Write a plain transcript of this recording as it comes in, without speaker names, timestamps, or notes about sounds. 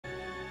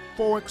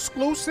For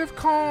exclusive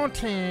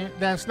content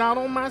that's not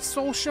on my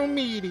social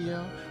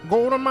media,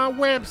 go to my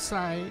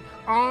website.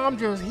 I'm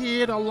just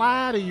here to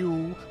lie to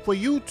you for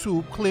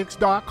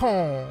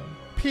YouTubeClicks.com.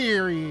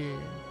 Period.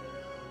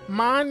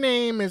 My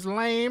name is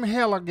Lame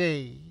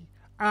Hellagaye.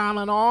 I'm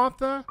an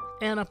author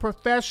and a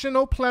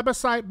professional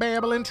Plebiscite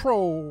Babbling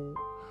Troll.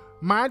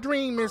 My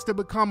dream is to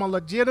become a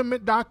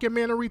legitimate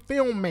documentary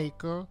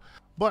filmmaker,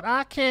 but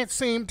I can't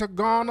seem to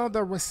garner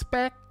the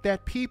respect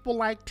that people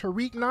like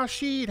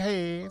Tariq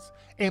has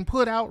and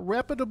put out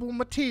reputable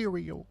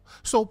material.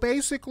 So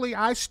basically,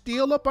 I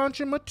steal a bunch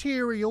of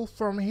material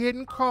from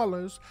Hidden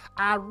Colors,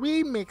 I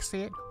remix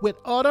it with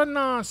utter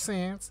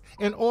nonsense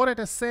in order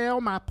to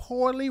sell my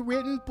poorly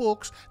written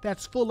books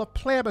that's full of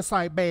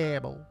plebiscite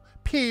babble.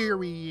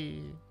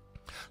 Period.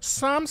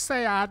 Some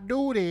say I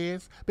do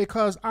this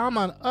because I'm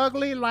an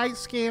ugly,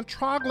 light-skinned,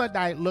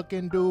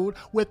 troglodyte-looking dude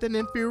with an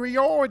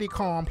inferiority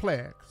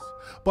complex.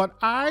 But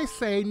I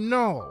say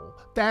no,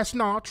 that's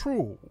not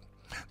true.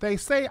 They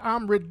say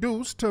I'm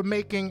reduced to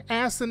making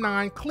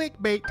asinine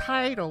clickbait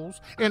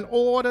titles in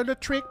order to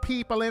trick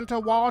people into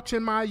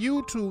watching my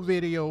YouTube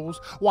videos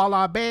while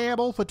I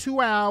babble for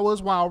 2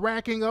 hours while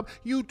racking up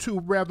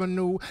YouTube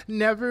revenue,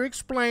 never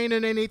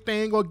explaining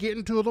anything or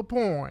getting to the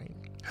point.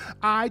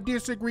 I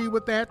disagree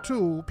with that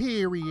too,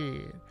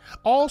 period.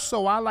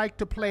 Also, I like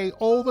to play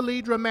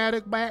overly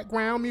dramatic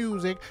background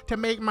music to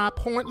make my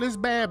pointless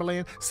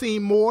babbling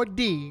seem more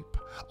deep.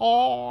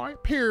 Or,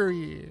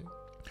 period.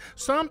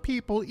 Some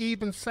people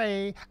even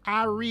say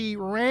I read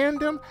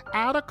random,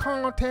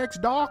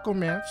 out-of-context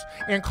documents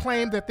and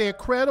claim that they're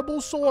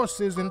credible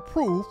sources and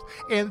proof,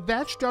 and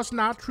that's just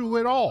not true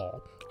at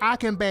all. I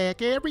can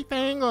back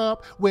everything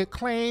up with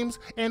claims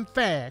and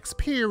facts,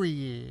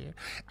 period.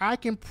 I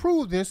can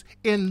prove this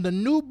in the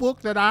new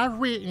book that I've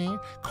written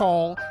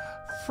called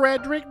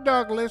Frederick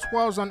Douglass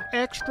Was an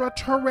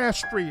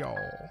Extraterrestrial,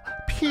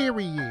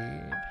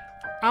 period.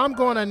 I'm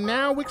going to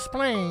now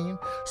explain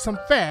some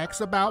facts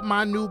about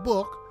my new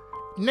book.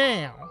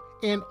 Now,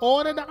 in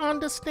order to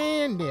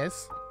understand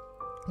this,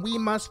 we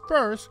must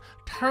first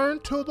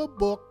turn to the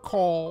book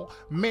called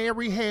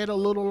Mary Had a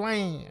Little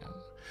Lamb.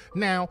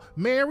 Now,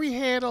 Mary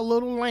Had a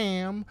Little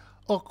Lamb,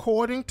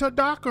 according to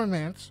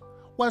documents,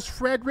 was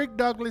Frederick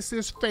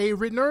Douglass's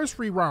favorite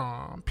nursery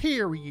rhyme,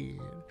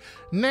 period.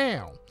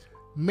 Now,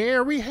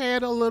 Mary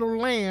Had a Little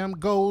Lamb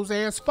goes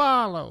as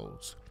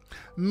follows.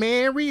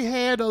 Mary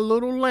had a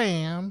little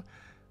lamb,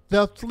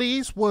 the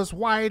fleece was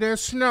white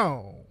as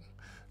snow.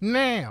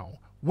 Now,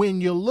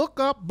 when you look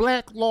up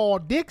Black Law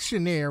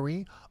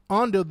Dictionary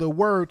under the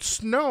word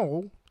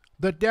snow,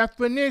 the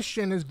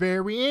definition is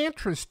very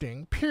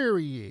interesting,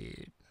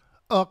 period.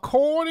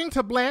 According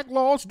to Black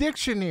Law's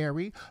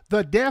Dictionary,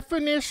 the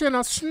definition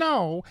of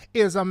snow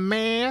is a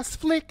mass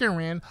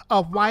flickering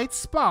of white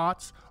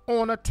spots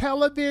on a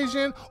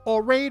television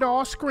or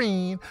radar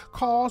screen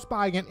caused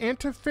by an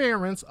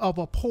interference of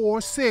a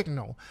poor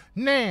signal.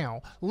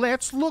 Now,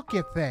 let's look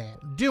at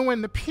that.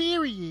 During the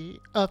period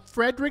of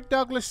Frederick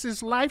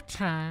Douglass's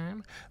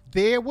lifetime,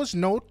 there was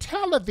no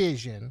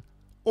television.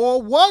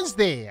 Or was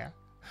there?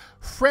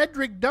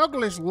 Frederick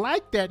Douglass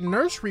liked that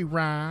nursery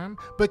rhyme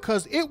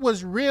because it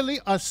was really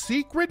a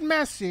secret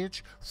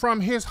message from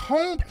his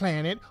home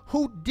planet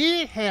who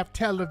did have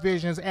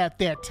televisions at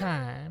that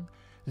time.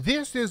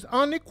 This is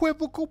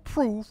unequivocal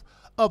proof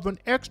of an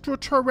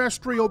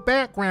extraterrestrial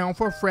background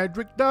for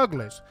Frederick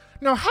Douglass.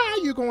 Now, how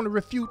are you going to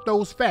refute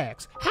those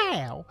facts?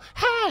 How?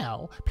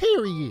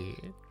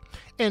 Period.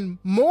 And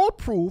more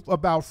proof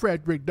about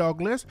Frederick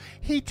Douglass,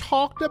 he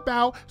talked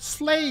about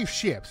slave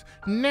ships.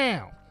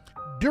 Now,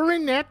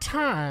 during that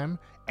time,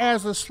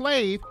 as a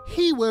slave,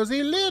 he was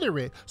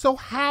illiterate. So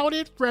how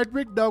did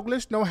Frederick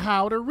Douglass know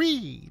how to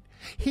read?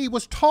 He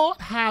was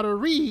taught how to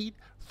read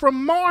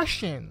from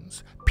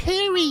Martians,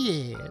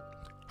 period.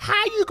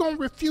 How you gonna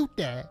refute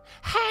that?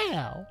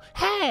 How?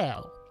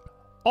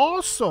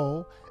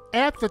 Also,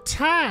 at the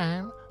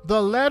time,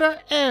 the letter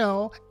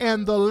L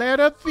and the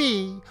letter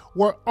V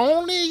were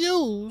only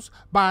used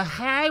by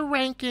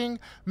high-ranking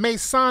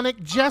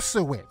Masonic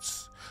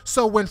Jesuits.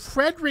 So when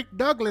Frederick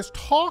Douglass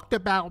talked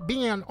about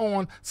being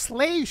on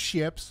slave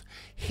ships,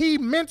 he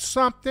meant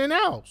something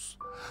else.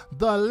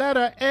 The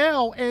letter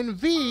L and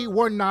V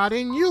were not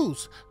in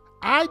use.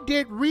 I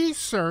did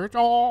research,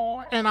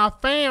 and I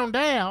found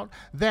out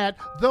that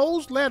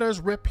those letters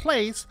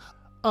replace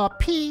a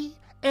P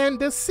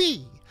and a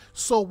C.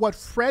 So what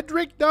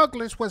Frederick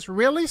Douglass was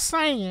really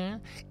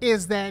saying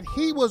is that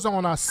he was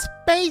on a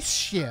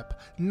spaceship,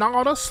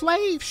 not a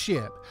slave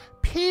ship,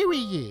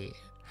 period.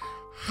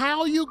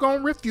 How you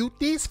gonna refute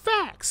these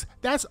facts?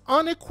 That's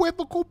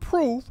unequivocal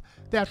proof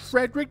that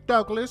Frederick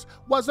Douglass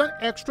was an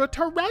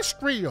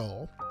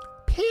extraterrestrial,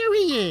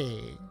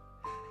 period.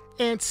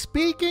 And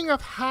speaking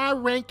of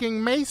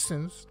high-ranking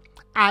Masons,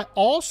 I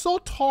also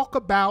talk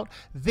about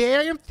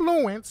their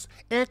influence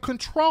and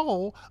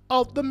control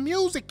of the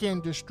music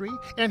industry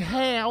and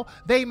how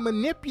they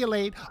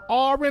manipulate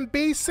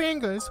R&B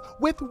singers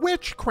with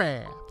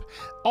witchcraft.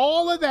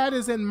 All of that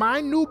is in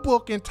my new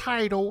book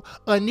entitled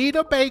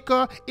Anita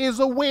Baker is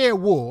a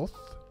Werewolf.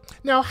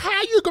 Now,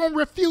 how you gonna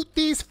refute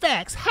these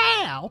facts?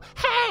 How?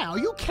 How?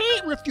 You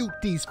can't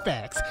refute these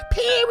facts.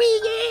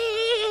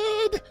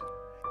 Period.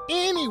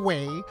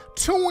 Anyway,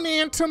 tune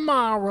in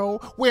tomorrow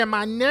where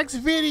my next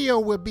video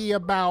will be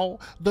about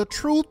the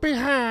truth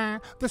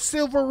behind the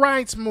civil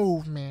rights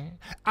movement.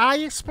 I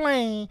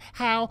explain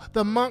how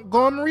the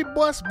Montgomery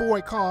bus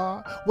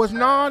boycott was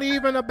not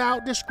even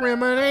about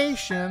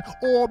discrimination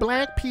or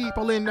black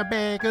people in the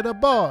back of the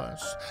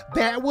bus.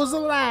 That was a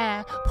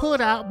lie put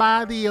out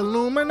by the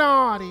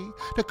Illuminati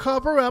to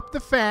cover up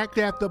the fact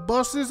that the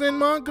buses in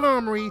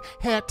Montgomery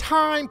had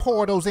time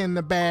portals in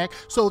the back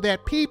so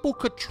that people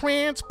could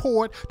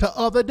transport to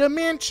other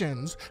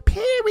dimensions.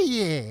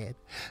 Period.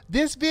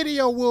 This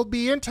video will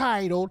be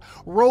entitled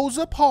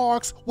Rosa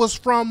Parks Was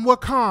From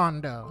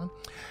Wakanda.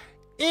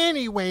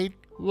 Anyway,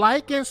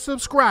 like and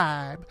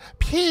subscribe.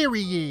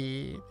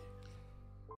 Period.